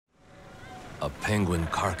A penguin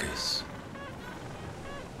carcass.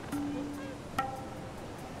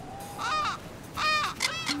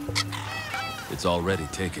 It's already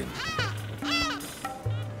taken.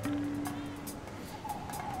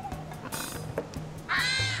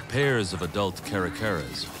 Pairs of adult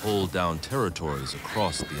caracaras hold down territories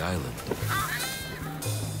across the island.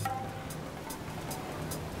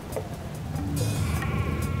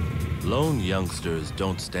 Lone youngsters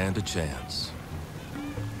don't stand a chance.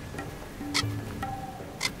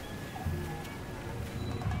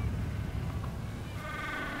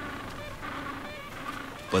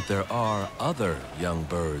 But there are other young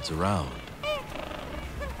birds around.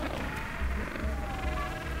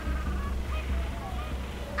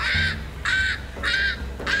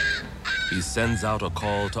 He sends out a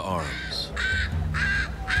call to arms.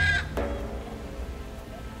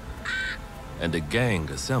 And a gang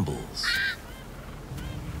assembles.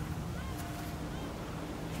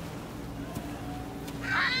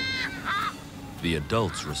 The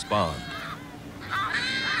adults respond.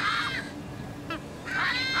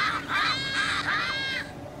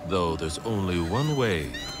 Though there's only one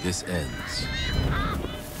way this ends.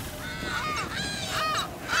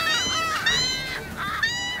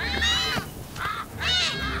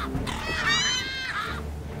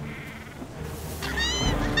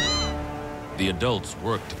 The adults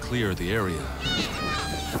work to clear the area,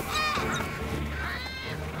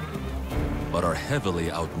 but are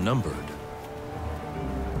heavily outnumbered.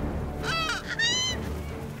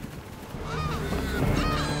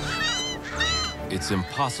 It's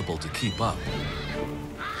impossible to keep up.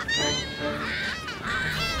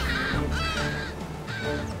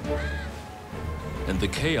 And the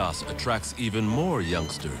chaos attracts even more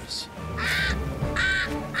youngsters.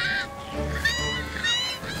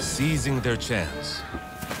 Seizing their chance,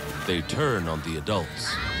 they turn on the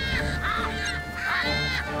adults.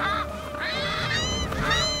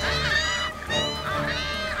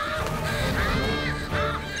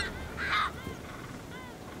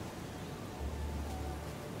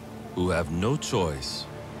 Who have no choice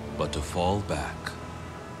but to fall back.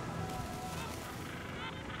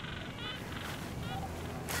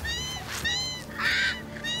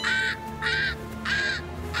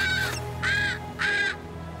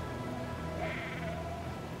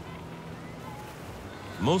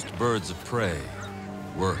 Most birds of prey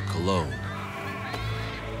work alone.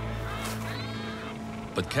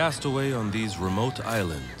 But cast away on these remote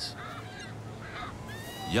islands,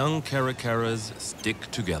 young caracaras stick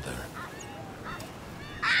together,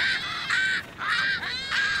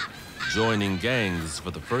 joining gangs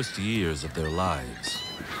for the first years of their lives.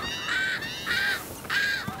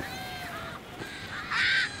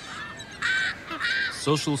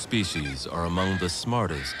 Social species are among the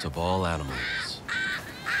smartest of all animals.